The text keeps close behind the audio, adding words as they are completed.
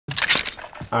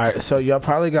Alright, so y'all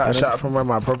probably got shot from where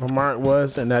my purple mark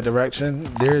was in that direction.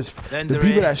 There's the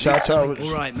people that shot y'all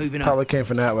probably came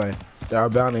from that way. There are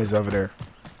bounties over there.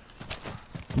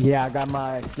 Yeah, I got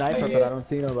my sniper, but I don't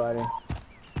see nobody.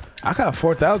 I got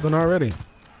 4,000 already.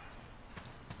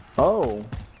 Oh.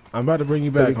 I'm about to bring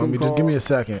you back, homie. Just give me a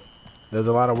second. There's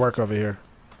a lot of work over here.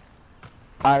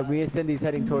 Alright, we and Cindy's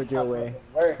heading towards your way.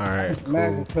 Alright,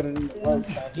 cool.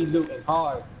 He looking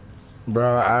hard.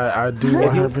 Bro, I do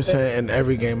 100% in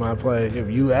every game I play. If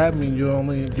you add me, you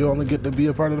only get to be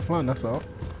a part of the fun. That's all.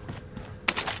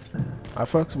 I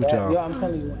fucks with y'all. Yeah, I'm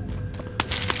telling you.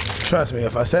 Trust me,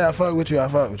 if I say I fuck with you, I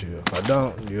fuck with you. If I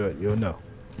don't, you'll know.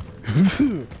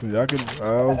 Y'all can,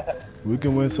 we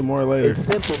can win some more later. It's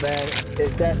simple, man.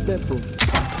 It's that simple.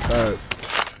 Facts.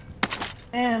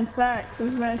 And facts.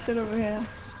 There's mad shit over here.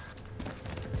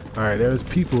 Alright, there's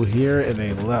people here and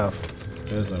they left.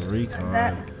 There's a recon.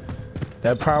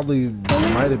 That probably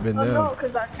might have been them. No,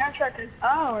 because our contract is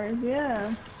ours,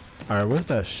 yeah. Alright, where's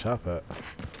that shop at?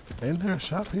 Ain't there a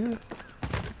shop here?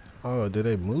 Oh, did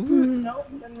they move it? Nope,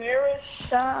 the nearest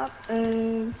shop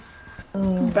is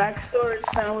back storage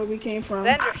town where we came from.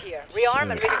 Vendor here.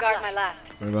 Rearm and regard my last.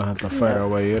 We're gonna have to fight our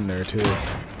way in there too.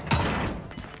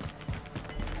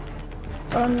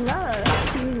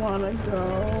 Unless you wanna go.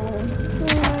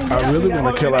 I really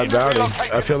wanna kill that bounty.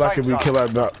 I feel like if we kill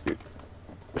that bounty,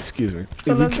 excuse me.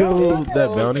 If we kill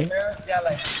that bounty,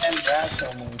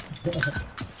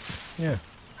 yeah.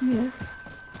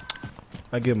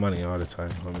 I get money all the time,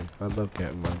 homie. I love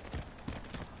getting money.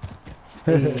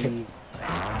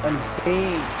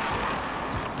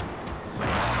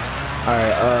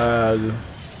 Alright,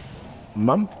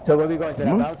 Mom? So where we going to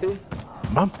that bounty?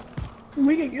 Mom?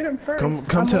 We can get him first.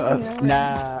 Come to us.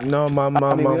 Nah. No, Mom,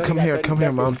 come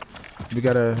here, Mom. We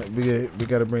gotta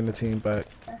bring the team back.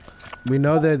 We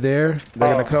know they're there.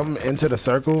 They're gonna come into the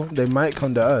circle. They might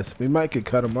come to us. We might could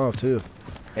cut them off too,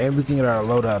 and we can get our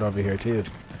loadout over here too.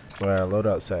 Where our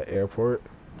loadout's at airport.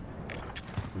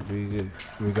 We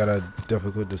got a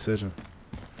difficult decision.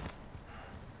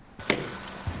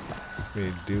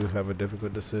 We do have a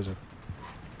difficult decision.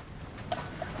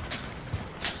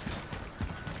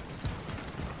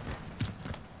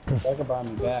 They can buy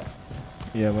me back.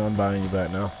 Yeah, well, I'm buying you back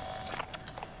now.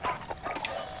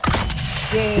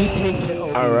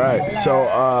 All right,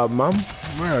 so Mom,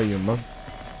 where are you, Mom?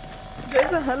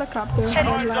 There's a helicopter.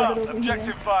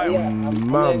 Objective failed.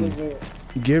 Mom,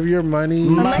 give your money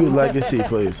to Legacy,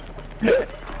 please.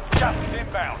 Just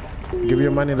inbound. Give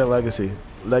your money to Legacy.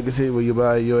 Legacy, will you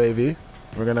buy a UAV?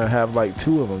 We're gonna have like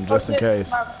 2 of them just in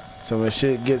case. So when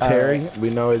shit gets hairy, we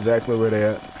know exactly where they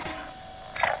at.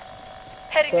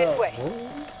 Heading this way.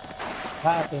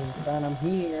 Popping, son, I'm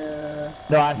here.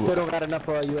 No, I still don't got enough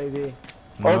for a UAV.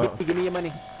 No. Oh, give me your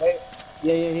money. Wait.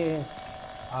 Yeah.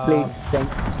 Please,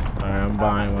 thanks. Alright, I'm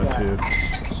buying one too.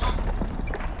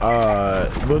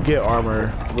 We'll get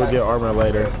armor. We'll get armor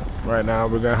later. Right now,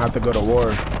 we're gonna have to go to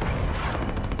war.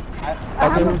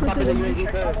 Okay, we're popping the UAV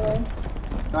first.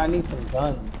 No, I need some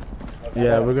guns.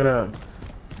 Yeah, we're gonna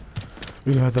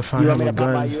have to find some guns. You want me to pop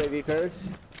my UAV first?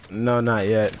 No, not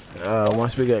yet.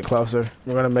 Once we get closer,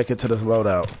 we're gonna make it to this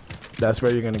loadout. That's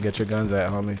where you're gonna get your guns at,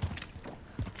 homie.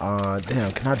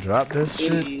 Damn, can I drop this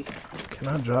shit? Can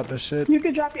I drop this shit? You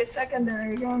could drop your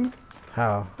secondary gun.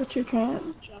 How? But you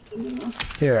can't drop it now.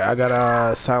 Here, I got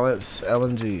a silence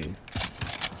LMG.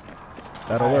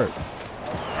 That'll work.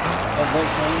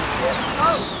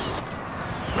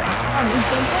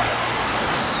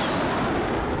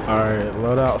 Alright,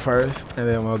 load out first, and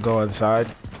then we'll go inside.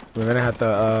 We're gonna have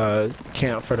to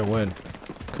camp for the win,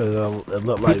 cause it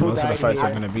looked like most of the fights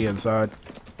are gonna be inside.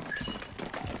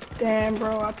 Damn,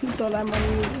 bro, I peeped all that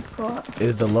money you just caught.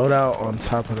 Is the loadout on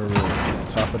top of the roof?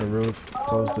 Top of the roof.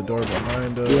 Close the door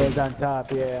behind us. Yeah, it's on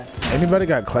top. Yeah. Anybody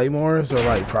got claymores or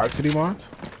like proximity mods?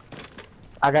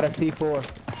 I got a C4.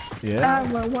 Yeah. I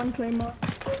have one claymore.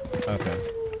 Okay.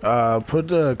 Put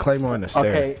the claymore in the stair.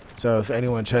 Okay. So if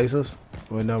anyone chases,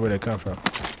 we know where they come from.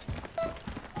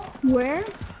 Where?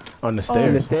 On the Oh,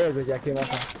 on the stairs. stairs, where y'all came up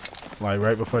from. Like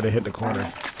right before they hit the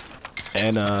corner.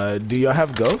 And do y'all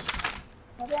have ghosts?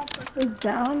 How do I put this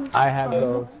down? I have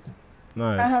those.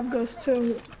 Nice. I have ghosts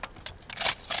too.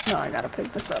 No, I gotta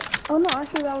pick this up. Oh no,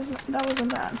 actually that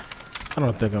wasn't bad. I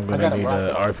don't think I'm gonna need an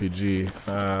RPG.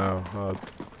 I'll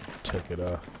check it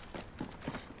off.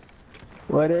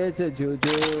 What is it,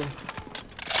 Juju?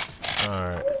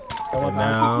 Alright. And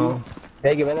now.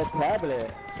 Hey, give it a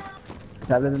tablet.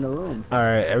 Tablet in the room.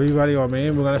 Alright, everybody on me.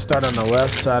 We're gonna start on the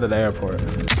left side of the airport.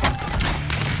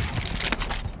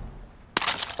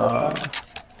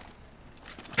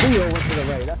 We over to the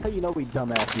right. That's how you know we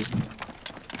dumbasses.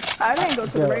 I didn't go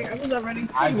to the right. I was already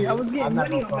paying. I was getting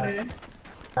money over there.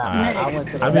 Alright. I went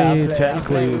to the I right. mean,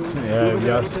 technically, it's, yeah, if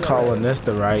y'all calling this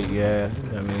the right, yeah.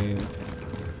 I mean,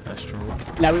 that's true.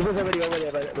 Now we was already over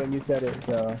there when you said it,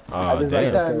 so. I Oh, just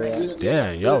damn.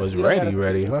 Damn, y'all was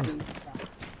ready, huh?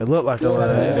 It looked like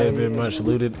they've been much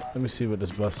looted. Let me see what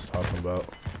this bus is talking about.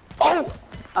 Oh!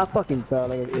 I fucking fell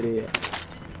like an idiot.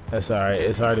 That's alright.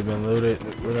 It's already been looted.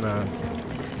 We're gonna.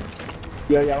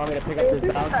 Yo, y'all want me to pick up this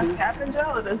That's bounty? Captain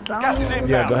Joe or this Gas is bounty? inbound.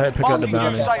 Yeah, go ahead, pick up the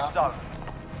Marking new bounty. safe zone.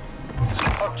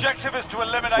 Objective is to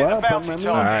eliminate Well, the bounty from my target.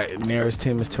 Alright, nearest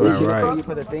team is to Where's our your right. phone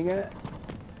for the thing at?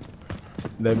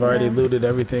 They've already looted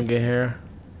everything in here.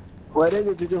 What is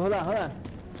it, Juju? Hold on.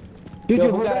 Yo,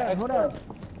 Juju, who got an hold extra? on.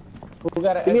 Who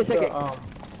got an Give me a extra? second.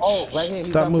 Oh, right here.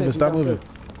 Stop moving.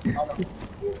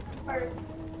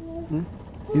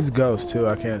 He's ghost too.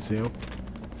 I can't see him.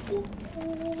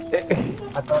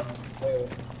 I thought.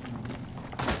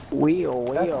 Wheel.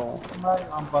 Somebody,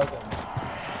 I'm bugging.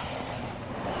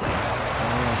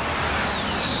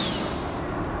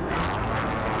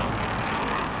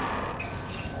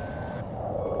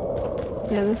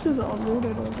 Yeah, this is all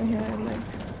looted over here. Like,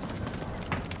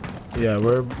 Yeah,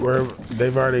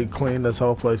 they've already cleaned this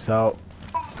whole place out.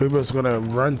 People's gonna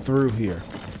run through here.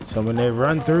 So when they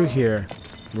run through here,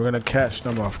 we're gonna catch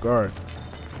them off guard.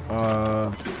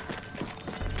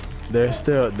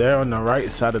 They're on the right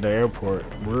side of the airport.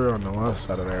 We're on the left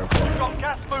side of the airport. Got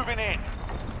gas moving in.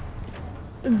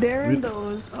 they're in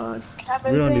those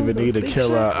cabin We don't things, even need to those big kill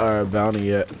shit. our bounty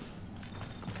yet.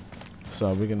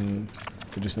 So we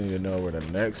just need to know where the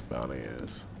next bounty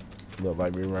is. Look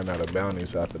like we run out of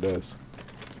bounties after this.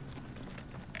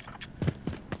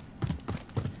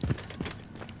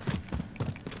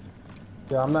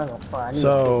 Yeah, I'm not gonna fire. I need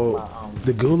So to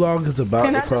the gulag is about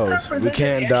Can to I just close. We reposition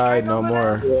can't the die airstrike no over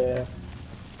more. Yeah.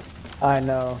 I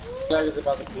know. is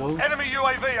about to close. Enemy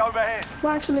UAV overhead.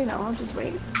 Well, actually, no. I'll just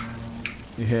wait.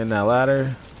 You hitting that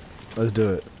ladder? Let's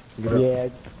do it. Get up. Yeah.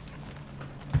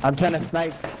 I'm trying to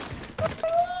snipe.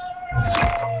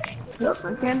 Nope,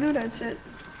 I can't do that shit.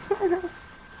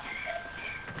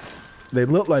 They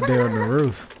look like they're on the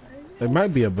roof. They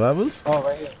might be above us. Oh,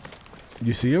 right here.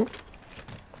 You see them?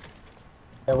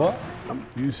 Hey, what?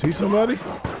 You see somebody?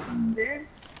 There?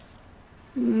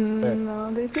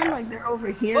 No, they seem like they're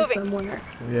over here Moving. somewhere.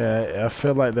 Yeah, I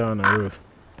feel like they're on the roof.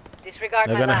 Disregard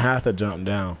They're my gonna last. have to jump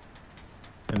down.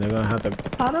 And they're gonna have to,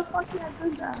 How the fuck did I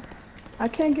do that? I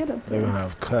can't get up they're there. gonna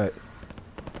have cut.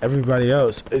 Everybody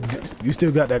else, you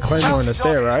still got that claymore in the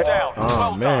stair, right?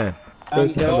 Oh man,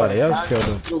 somebody else killed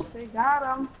him. They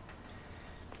got him.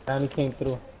 Down he came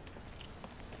through.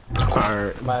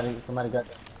 Alright, Somebody got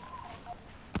that.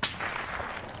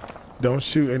 don't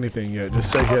shoot anything yet. Just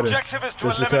stay hidden. Objective is to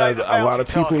Just eliminate because the a lot of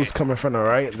bounty people's target. coming from the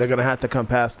right, they're gonna have to come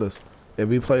past us. If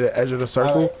we play the edge of the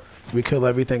circle, Alright. we kill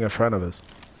everything in front of us.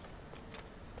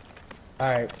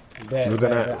 Alright, We're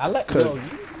gonna I let cut. yo,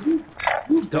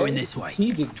 you going this way.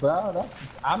 Strategic, bro.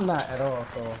 I'm not at all.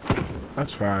 So I'm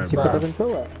trying, She bro. doesn't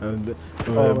feel it. And,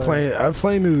 Oh, I'm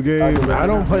playing this game. I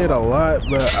don't play it a lot,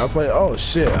 but I play. Oh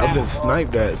shit! I've been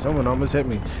sniped at. Someone almost hit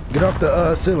me. Get off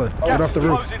the ceiling. Get Gas off is the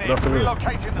roof. closing Get in. off the roof.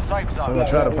 Relocating the safe zone. Someone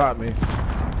try to pop me.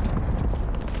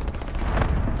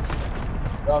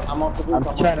 yo, I'm off the roof.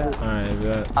 I'm trying to. Alright,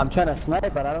 good. I'm trying to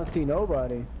snipe, but I don't see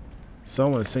nobody.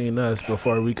 Someone seen us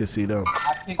before we could see them.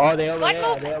 Oh, they over Like there.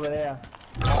 movement. They over there.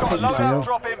 Got a You see loadout him?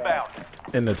 drop inbound.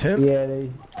 In the tent? Yeah, they.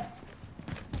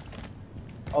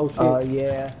 Oh shit.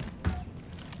 Yeah.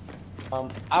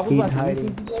 I was He's watching hiding.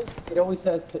 YouTube videos. It always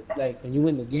says to, like when you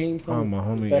win the game. Oh, my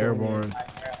homie better when airborne.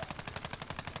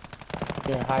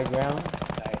 You're in high ground.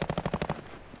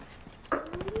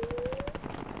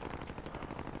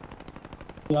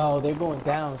 Yo, they're going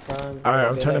down, son. Alright,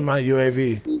 I'm turning my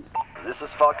UAV. This is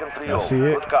Falcon 3-0. I see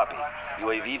it. Good copy.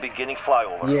 UAV beginning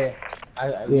flyover.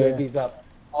 Yeah, UAV's up.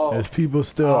 Oh, There's people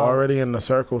still already in the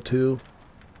circle too.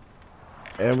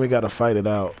 And we gotta fight it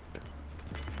out.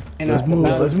 Let's move.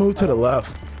 Let's move to the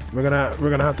left. We're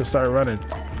gonna have to start running.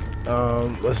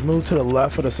 Let's move to the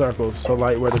left of the circle. So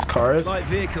like where this car is. Got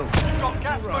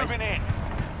gas moving in.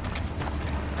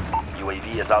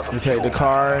 UAV is out of We take the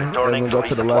car and we go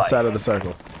to the left side of the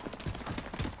circle.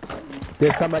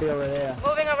 There's somebody over there.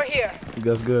 Moving over here.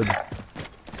 That's good.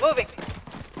 Moving.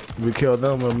 We kill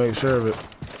them. We'll make sure of it.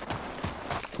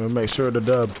 We'll make sure of the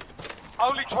dub.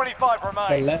 Only 25 the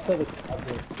remain. left of the.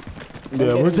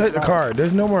 Yeah, we'll take the car.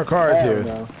 There's no more cars Hell here.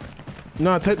 no.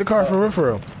 No, take the car for real, for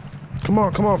real. Come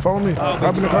on, follow me.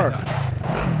 Hop in the car.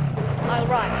 I'll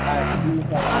ride.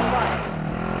 I'll ride.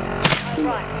 I'll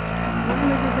ride.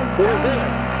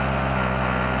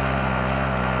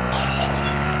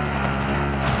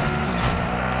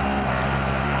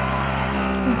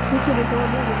 should have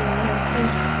gone over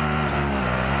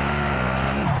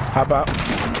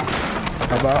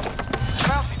How about?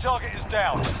 Bounty target is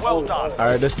down. Well done.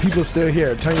 Alright, there's people still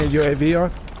here. Turn your UAV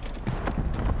on.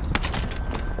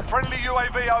 Friendly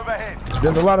UAV overhead.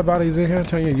 There's a lot of bodies in here.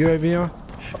 Turn your UAV on.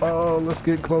 Oh, let's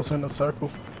get closer in the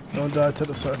circle. Don't die to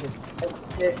the circle.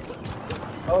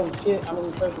 Oh shit, I'm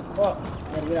in the circle. Fuck.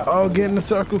 I gotta get out. Oh, get in the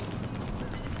circle.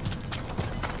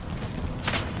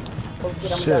 Oh,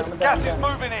 shit, I'm Shit. down, I'm Gas down, is I'm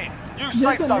down. moving in. New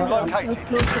safe zone located.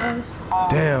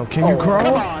 Damn, can you Come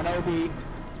crawl? on, OB.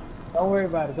 Don't worry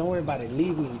about it. Don't worry about it.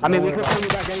 Leave me. I mean, Don't we worry can about pull you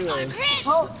back anyway.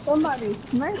 Oh, somebody's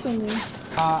sniping me. it.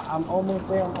 I'm almost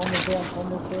there. I'm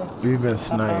almost there. We've been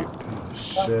sniped.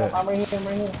 Shit. I'm right here. I'm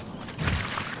right here.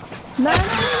 No.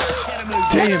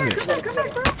 Damn it. Come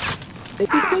back, bro.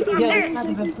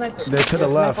 They're to the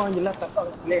left. On your left, I saw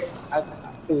the glare.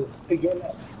 To your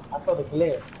left, I saw the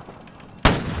glare.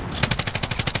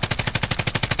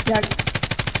 Yeah.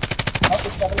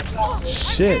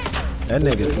 Shit. That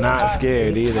nigga's not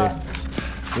scared either.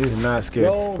 He's not scared.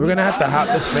 We're gonna have to hop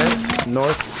this fence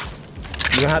north.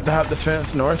 We're gonna have to hop this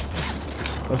fence north.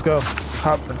 Let's go.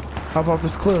 Hop off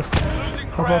this cliff.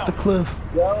 Hop off the cliff.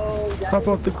 Hop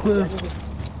off the cliff.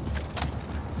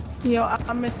 Yo,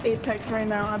 I miss Apex right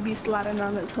now. I be sliding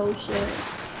on this whole shit.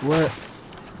 What?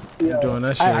 You're doing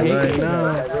that shit I hate right it, now.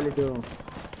 I really do.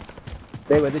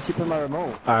 Wait, where did you put my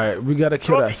remote? Alright, we gotta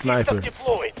kill that sniper.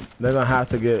 They're gonna have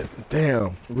to get.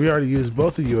 Damn, we already used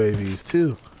both the UAVs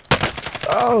too.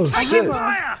 Oh shit!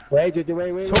 Wait, Juju,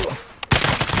 wait. So,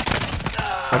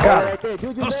 I got it. Right there.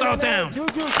 Juju, Hostile down.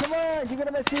 Juju, come on, you're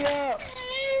gonna mess me up.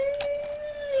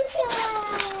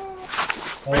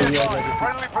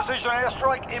 Friendly precision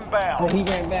airstrike inbound. Oh, he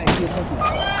ran back. He was pushing.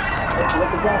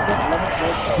 Let the drop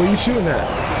hit. Who you shooting at?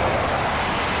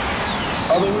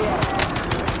 Oh, there we are.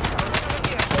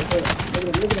 Look at it.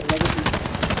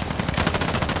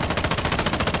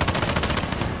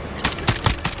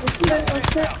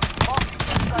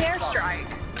 Airstrike.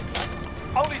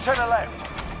 Only 10 are left.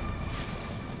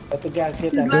 Let the guys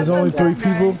hit that. There's only 3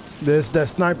 people. There's that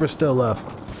sniper still left.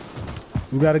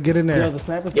 We gotta get in Yo, there. the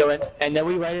sniper's Yo, and then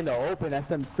we right in the open. That's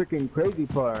the freaking crazy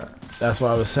part. That's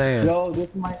what I was saying. Yo,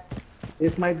 this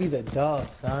might be the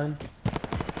dub, son.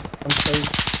 I'm safe.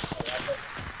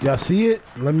 Y'all see it?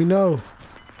 Let me know.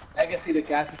 I can see the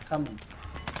gas is coming.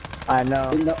 I know.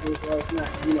 It's not,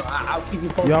 you know, I'll keep you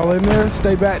posted. Y'all in there?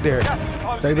 Stay back there. Gas is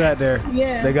closing Stay in. back there.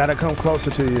 Yeah. They gotta come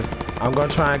closer to you. I'm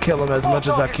gonna try and kill them as much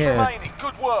as I Targets can. remaining.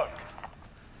 Good work.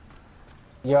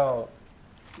 Yo,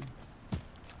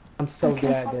 I'm so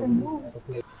glad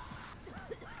that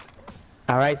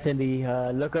All right, Cindy.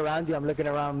 Look around you. I'm looking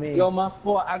around me. Yo, my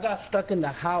fault. I got stuck in the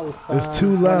house. There's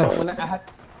 2 left. When I had,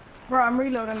 Bro, I'm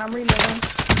reloading. My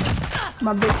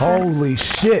big friend. Holy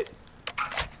shit.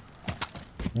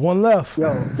 1 left.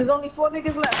 Yo, There's only 4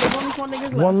 niggas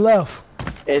left. 1 left.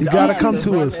 it's You gotta us. come There's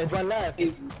to one- us. There's one left.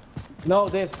 no,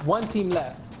 there's one team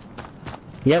left.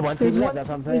 Yeah, one team There's left. one- That's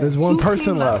what I'm saying. There's one 2 person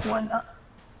team left. There's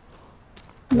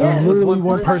Yeah, literally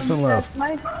one person left.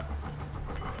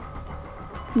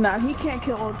 Nah, he can't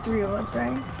kill all 3 of us,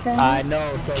 right? Can he? I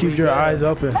know. So Keep we your good. eyes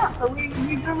open. Yeah, so we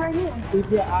good right here. Keep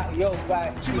your eye, yo,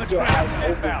 guys. Too Keep much your ground. eyes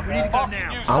open. Inbound. We need to go Marking now.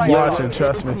 new I'm safe watching, zone.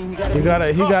 trust me.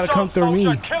 He gotta come through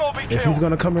me. Kill or be If he's killed.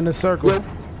 gonna come in the circle.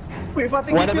 We're about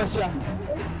to One get of us shot.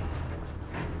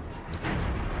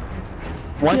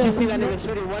 Once you see that nigga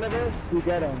shooting one of us, you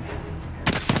get him.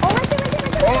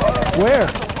 Where?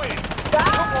 Win.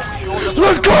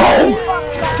 Let's go!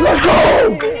 Let's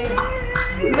go!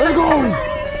 Let's go!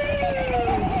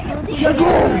 Let's go!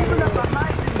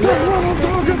 That's what I'm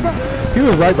talking about. He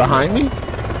was right behind me.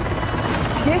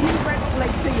 Yeah, he's right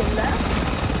like to your left.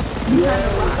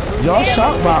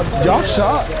 Y'all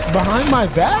shot behind my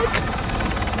back?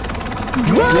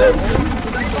 What?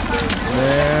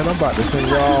 Man, I'm about to send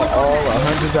y'all all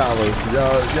 $100.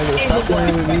 Y'all better stop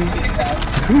playing with me.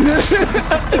 I'm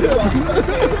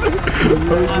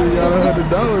sending y'all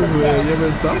 $100, man. Y'all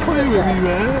better stop playing with me,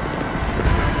 man.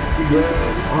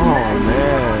 Oh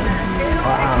man.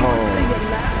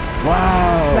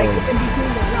 Wow. Like in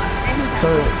between the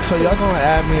rocks. So y'all gonna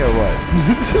add me or what?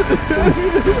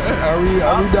 are we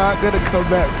not gonna come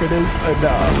back for this or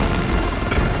not?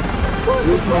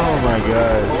 Oh my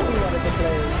god.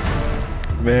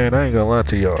 Man, I ain't gonna lie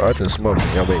to y'all. I just smoked.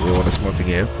 Y'all make me want to smoke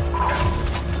again.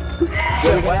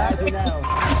 Yeah, what happened now?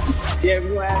 Yeah, we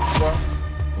gonna ask, bro.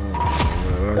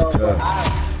 That's tough.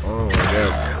 Oh my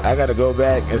gosh. I gotta go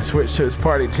back and switch to this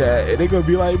party chat and they gonna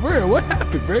be like, bro, what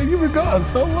happened, bro? You been gone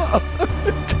so long.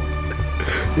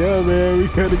 Yeah, man, we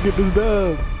gotta get this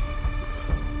done.